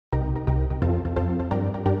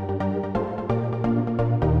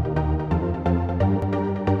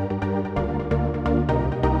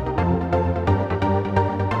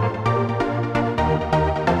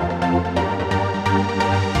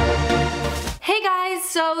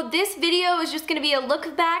so this video is just gonna be a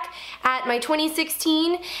look back at my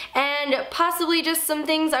 2016 and possibly just some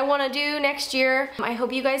things I wanna do next year. I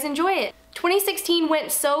hope you guys enjoy it. 2016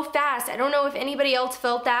 went so fast. I don't know if anybody else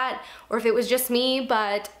felt that or if it was just me,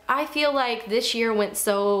 but I feel like this year went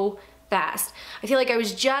so fast. I feel like I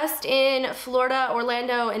was just in Florida,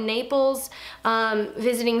 Orlando, and Naples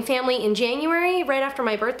visiting family in January, right after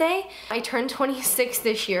my birthday. I turned 26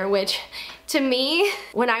 this year, which to me,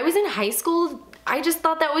 when I was in high school, I just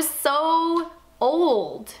thought that was so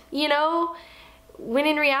old, you know? When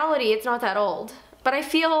in reality, it's not that old. But I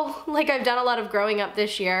feel like I've done a lot of growing up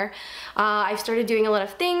this year. I've started doing a lot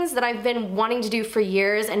of things that I've been wanting to do for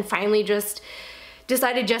years and finally just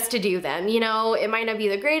decided just to do them, you know? It might not be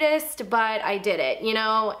the greatest, but I did it, you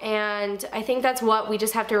know? And I think that's what we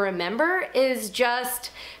just have to remember, is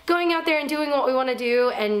just going out there and doing what we want to do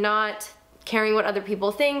and not caring what other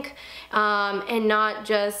people think, and not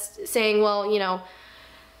just saying, well, you know,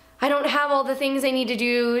 I don't have all the things I need to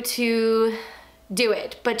do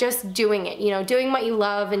it, but just doing it, you know, doing what you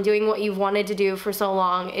love and doing what you've wanted to do for so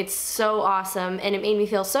long. It's so awesome, and it made me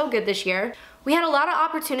feel so good this year. We had a lot of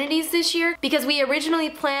opportunities this year because we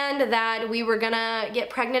originally planned that we were gonna get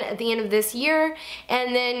pregnant at the end of this year,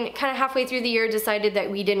 and then kind of halfway through the year decided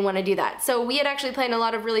that we didn't want to do that. So we had actually planned a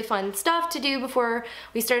lot of really fun stuff to do before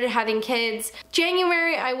we started having kids.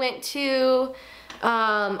 January I went to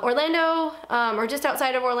Orlando, or just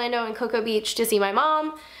outside of Orlando in Cocoa Beach to see my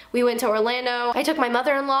mom. We went to Orlando. I took my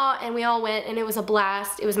mother-in-law and we all went, and it was a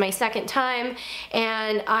blast. It was my second time,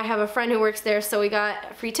 and I have a friend who works there, so we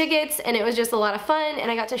got free tickets, and it was just a lot of fun,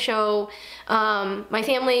 and I got to show my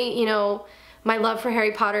family, you know, my love for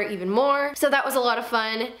Harry Potter even more. So that was a lot of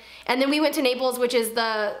fun. And then we went to Naples, which is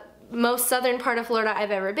the most southern part of Florida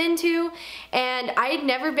I've ever been to, and I had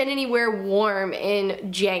never been anywhere warm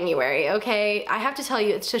in January, okay? I have to tell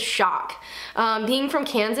you, it's a shock. Being from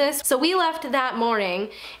Kansas, so we left that morning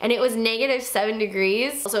and it was -7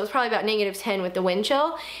 degrees, so it was probably about -10 with the wind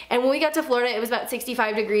chill, and when we got to Florida it was about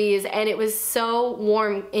 65 degrees, and it was so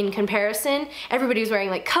warm in comparison. Everybody was wearing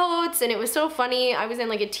like coats, and it was so funny. I was in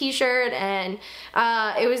like a t-shirt, and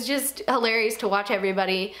it was just hilarious to watch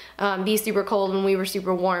everybody be super cold when we were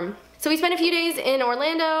super warm. So we spent a few days in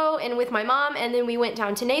Orlando and with my mom, and then we went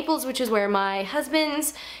down to Naples, which is where my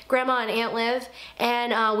husband's grandma and aunt live,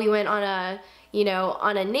 and we went on a, you know,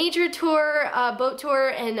 on a nature tour, boat tour,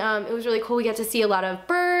 and it was really cool. We got to see a lot of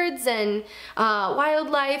birds and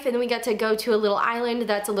wildlife, and then we got to go to a little island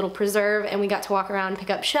that's a little preserve, and we got to walk around and pick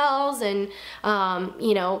up shells and,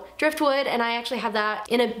 you know, driftwood, and I actually have that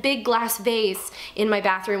in a big glass vase in my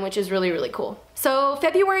bathroom, which is really, really cool. So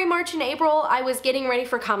February, March, and April, I was getting ready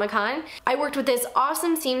for Comic-Con. I worked with this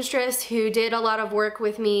awesome seamstress who did a lot of work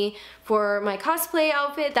with me for my cosplay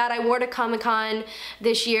outfit that I wore to Comic-Con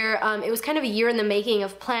this year. It was kind of a year in the making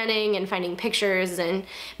of planning and finding pictures and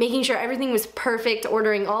making sure everything was perfect,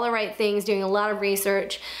 ordering all the right things, doing a lot of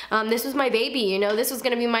research. This was my baby, you know, this was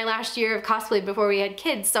gonna be my last year of cosplay before we had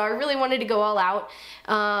kids, so I really wanted to go all out,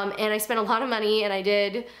 and I spent a lot of money, and I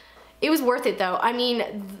did. It was worth it though. I mean,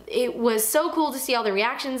 it was so cool to see all the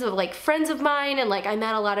reactions of like friends of mine, and like I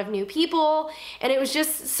met a lot of new people, and it was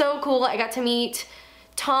just so cool. I got to meet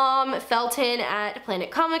Tom Felton at Planet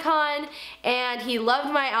Comic-Con, and he loved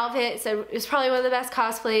my outfit, so it was probably one of the best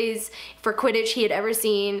cosplays for Quidditch he had ever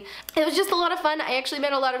seen. It was just a lot of fun. I actually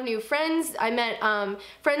met a lot of new friends. I met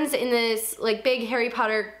friends in this like big Harry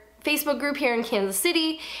Potter Facebook group here in Kansas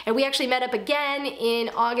City, and we actually met up again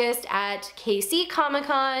in August at KC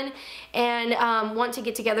Comic-Con, and want to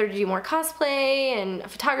get together to do more cosplay and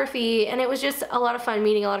photography, and it was just a lot of fun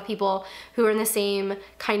meeting a lot of people who are in the same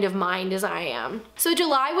kind of mind as I am. So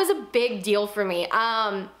July was a big deal for me.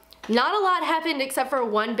 Not a lot happened except for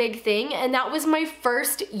one big thing, and that was my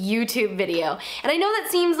first YouTube video. And I know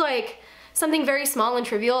that seems like something very small and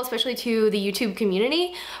trivial, especially to the YouTube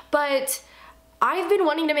community, but I've been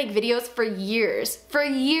wanting to make videos for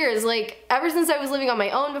years, like ever since I was living on my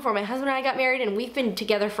own before my husband and I got married, and we've been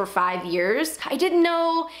together for 5 years. I didn't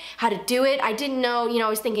know how to do it. I didn't know, you know, I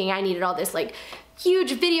was thinking I needed all this like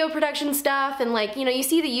huge video production stuff, and like, you know, you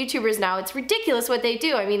see the YouTubers now, it's ridiculous what they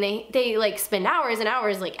do. I mean, they like spend hours and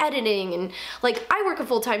hours like editing, and like I work a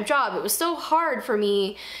full-time job. It was so hard for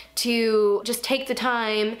me to just take the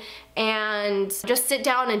time and just sit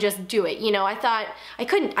down and just do it. You know, I thought I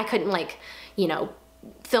couldn't like, you know,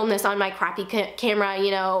 film this on my crappy camera, you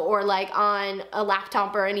know, or like on a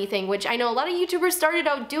laptop or anything, which I know a lot of YouTubers started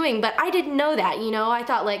out doing, but I didn't know that, you know. I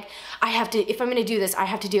thought like, if I'm gonna do this, I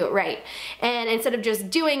have to do it right. And instead of just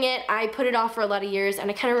doing it, I put it off for a lot of years, and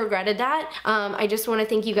I kind of regretted that. I just want to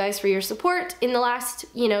thank you guys for your support in the last,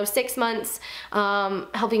 you know, 6 months,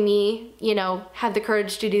 helping me, you know, have the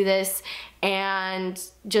courage to do this, and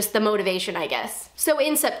just the motivation, I guess. So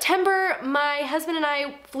in September, my husband and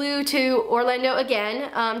I flew to Orlando again,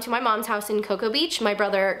 to my mom's house in Cocoa Beach. My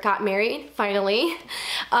brother got married, finally,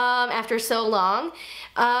 after so long.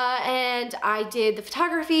 And I did the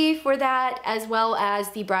photography for that, as well as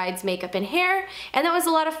the bride's makeup and hair, and that was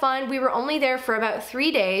a lot of fun. We were only there for about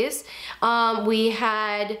 3 days. We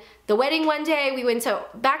had the wedding one day, we went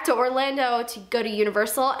back to Orlando to go to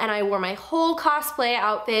Universal, and I wore my whole cosplay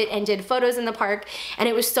outfit and did photos in the park, and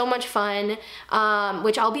it was so much fun,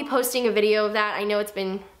 which I'll be posting a video of that. I know I've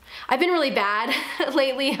been really bad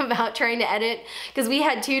lately about trying to edit, because we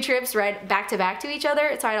had 2 trips right back to back to each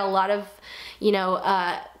other, so I had a lot of, you know,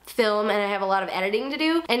 film, and I have a lot of editing to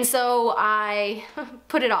do, and so I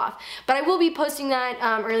put it off. But I will be posting that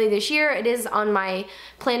early this year. It is on my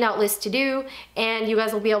planned out list to do, and you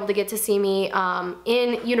guys will be able to get to see me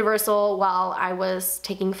in Universal while I was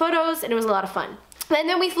taking photos, and it was a lot of fun. And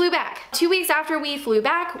then we flew back. 2 weeks after we flew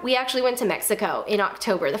back, we actually went to Mexico in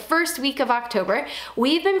October, the first week of October.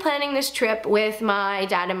 We've been planning this trip with my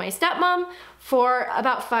dad and my stepmom for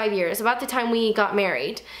about 5 years, about the time we got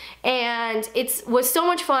married. And it was so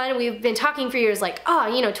much fun. We've been talking for years, like, oh,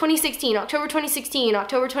 you know, 2016, October 2016,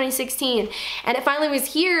 October 2016. And it finally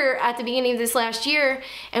was here at the beginning of this last year,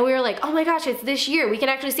 and we were like, oh my gosh, it's this year. We can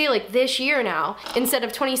actually say like this year now instead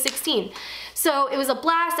of 2016. So it was a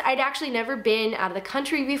blast. I'd actually never been out of the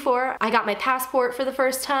country before. I got my passport for the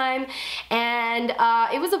first time, and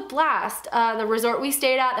it was a blast. The resort we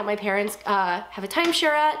stayed at, that my parents have a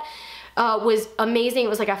timeshare at, was amazing. It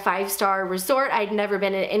was like a 5-star resort. I'd never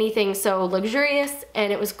been in anything so luxurious,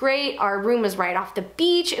 and it was great. Our room was right off the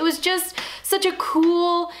beach. It was just such a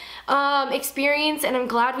cool experience, and I'm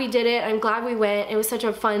glad we did it. I'm glad we went. It was such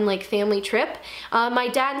a fun, like, family trip. My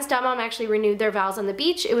dad and stepmom actually renewed their vows on the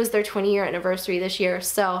beach. It was their 20-year anniversary this year,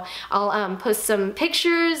 so I'll post some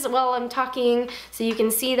pictures while I'm talking so you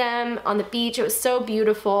can see them on the beach. It was so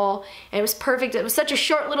beautiful, and it was perfect. It was such a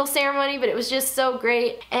short little ceremony, but it was just so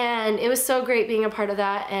great, and it was so great being a part of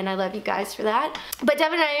that, and I love you guys for that. But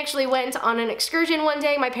Devin and I actually went on an excursion one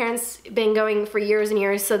day. My parents been going for years and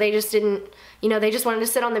years, so they just didn't, you know, they just wanted to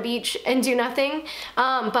sit on the beach and do nothing.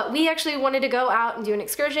 But we actually wanted to go out and do an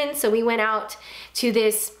excursion, so we went out to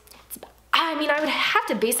this, I mean, I would have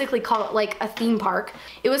to basically call it like a theme park.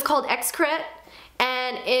 It was called Xcaret,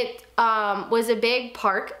 and it was a big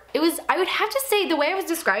park. It was, I would have to say, the way I was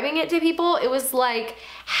describing it to people, it was like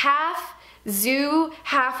half zoo,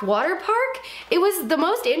 half water park. It was the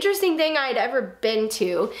most interesting thing I'd ever been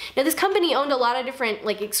to. Now, this company owned a lot of different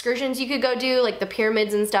like excursions you could go do, like the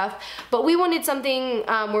pyramids and stuff, but we wanted something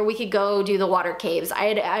where we could go do the water caves. I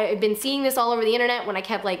had been seeing this all over the internet when I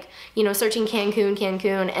kept, like, you know, searching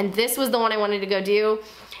Cancun, and this was the one I wanted to go do.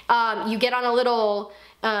 You get on a little,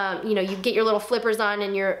 you know, you get your little flippers on,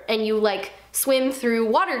 and you like swim through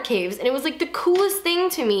water caves, and it was like the coolest thing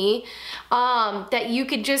to me, that you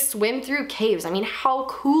could just swim through caves. I mean, how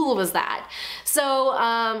cool was that?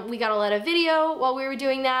 So we got a lot of video while we were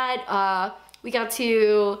doing that. We got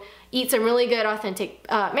to eat some really good authentic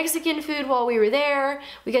Mexican food while we were there.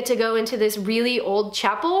 We got to go into this really old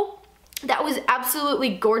chapel that was absolutely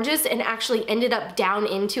gorgeous and actually ended up down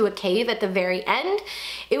into a cave at the very end.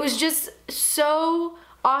 It was just so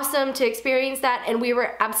awesome to experience that, and we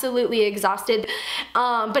were absolutely exhausted,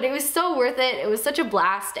 but it was so worth it. It was such a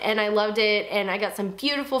blast, and I loved it, and I got some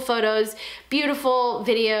beautiful photos, beautiful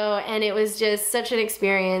video, and it was just such an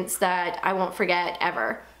experience that I won't forget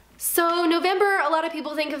ever. So November, a lot of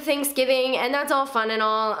people think of Thanksgiving, and that's all fun and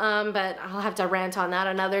all, but I'll have to rant on that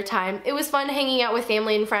another time. It was fun hanging out with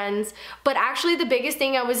family and friends, but actually the biggest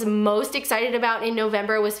thing I was most excited about in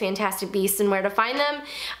November was Fantastic Beasts and where to find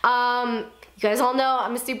them. You guys all know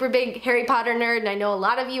I'm a super big Harry Potter nerd, and I know a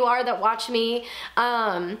lot of you are that watch me,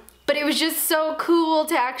 but it was just so cool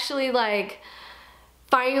to actually, like,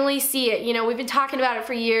 finally see it. You know, we've been talking about it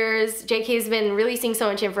for years. JK's been releasing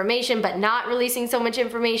so much information, but not releasing so much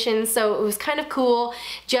information, so it was kind of cool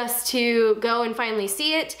just to go and finally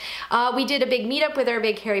see it. We did a big meetup with our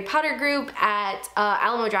big Harry Potter group at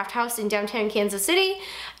Alamo Draft House in downtown Kansas City,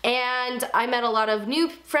 and I met a lot of new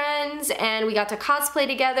friends, and we got to cosplay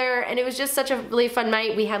together, and it was just such a really fun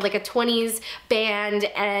night. We had like a 20s band,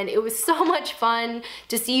 and it was so much fun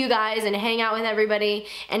to see you guys and hang out with everybody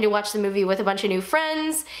and to watch the movie with a bunch of new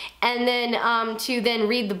friends, and then to then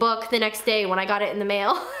read the book the next day when I got it in the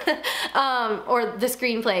mail, or the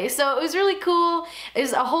screenplay. So it was really cool. It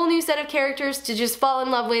was a whole new set of characters to just fall in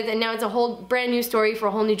love with, and now it's a whole brand new story for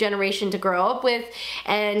a whole new generation to grow up with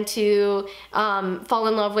and to fall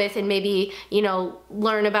in love with, and maybe, you know,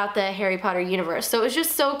 learn about the Harry Potter universe. So it was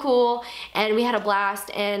just so cool, and we had a blast,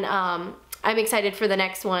 and I'm excited for the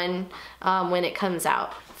next one when it comes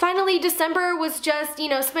out. Finally, December was just, you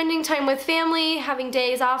know, spending time with family, having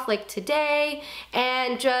days off like today,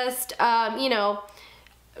 and just, you know,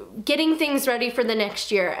 getting things ready for the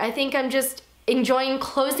next year. I think I'm just enjoying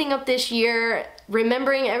closing up this year,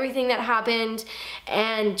 remembering everything that happened,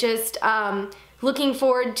 and just looking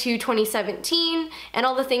forward to 2017 and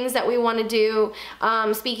all the things that we want to do.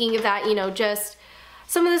 Speaking of that, you know, just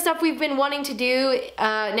some of the stuff we've been wanting to do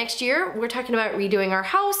next year. We're talking about redoing our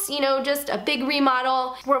house, you know, just a big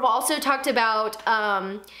remodel. We've also talked about,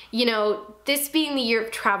 you know, this being the year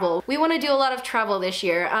of travel. We want to do a lot of travel this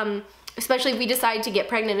year. Especially if we decide to get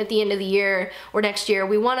pregnant at the end of the year or next year.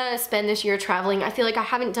 We want to spend this year traveling. I feel like I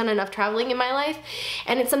haven't done enough traveling in my life,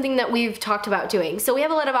 and it's something that we've talked about doing. So we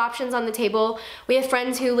have a lot of options on the table. We have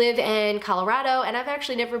friends who live in Colorado, and I've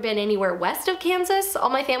actually never been anywhere west of Kansas. All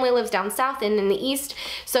my family lives down south and in the east,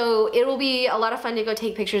 so it will be a lot of fun to go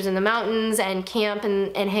take pictures in the mountains and camp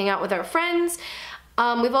and hang out with our friends.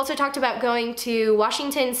 We've also talked about going to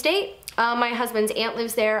Washington State. My husband's aunt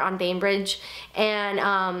lives there on Bainbridge,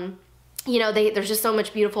 and you know, there's just so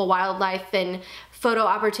much beautiful wildlife and photo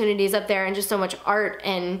opportunities up there, and just so much art,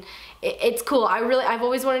 and it's cool. I've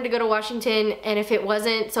always wanted to go to Washington, and if it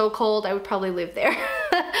wasn't so cold, I would probably live there.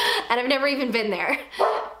 And I've never even been there.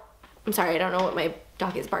 I'm sorry, I don't know what my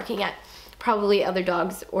dog is barking at. Probably other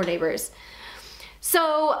dogs or neighbors.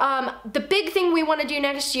 So the big thing we want to do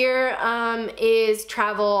next year is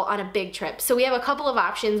travel on a big trip. So we have a couple of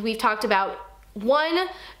options. We've talked about one,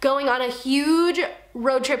 going on a huge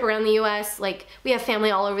road trip around the US. Like, we have family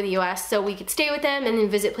all over the US, so we could stay with them and then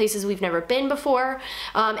visit places we've never been before,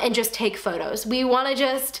 and just take photos. We want to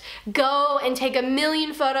just go and take a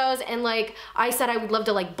million photos, and like I said, I would love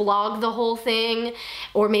to like blog the whole thing,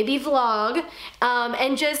 or maybe vlog,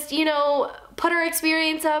 and just, you know, put our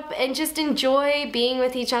experience up and just enjoy being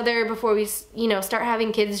with each other before we, you know, start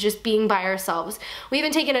having kids, just being by ourselves. We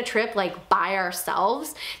haven't taken a trip like by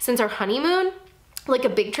ourselves since our honeymoon, like a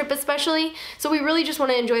big trip especially. So we really just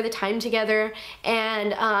want to enjoy the time together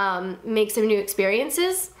and make some new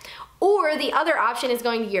experiences. Or the other option is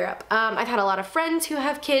going to Europe. I've had a lot of friends who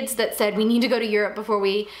have kids that said we need to go to Europe before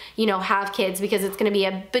we, you know, have kids, because it's going to be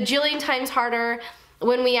a bajillion times harder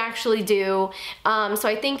when we actually do. So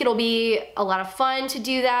I think it'll be a lot of fun to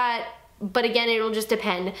do that, but again, it'll just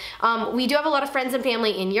depend. We do have a lot of friends and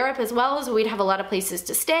family in Europe as well, so we'd have a lot of places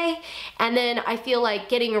to stay, and then I feel like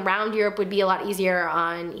getting around Europe would be a lot easier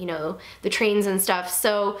on, you know, the trains and stuff.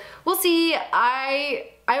 So we'll see.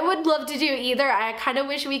 I would love to do either. I kind of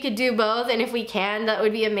wish we could do both, and if we can, that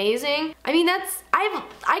would be amazing. I mean,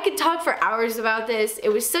 I could talk for hours about this. It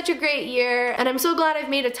was such a great year, and I'm so glad I've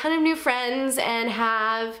made a ton of new friends and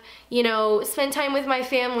have, you know, spent time with my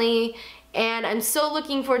family. And I'm so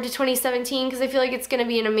looking forward to 2017 because I feel like it's going to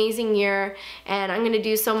be an amazing year, and I'm going to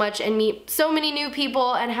do so much and meet so many new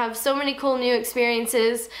people and have so many cool new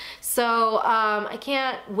experiences. So I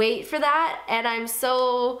can't wait for that, and I'm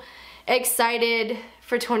so excited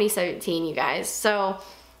for 2017, you guys. So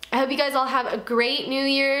I hope you guys all have a great New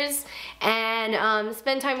Year's, and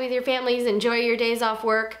spend time with your families, enjoy your days off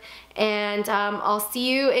work, and I'll see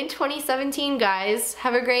you in 2017, guys.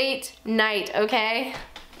 Have a great night, okay?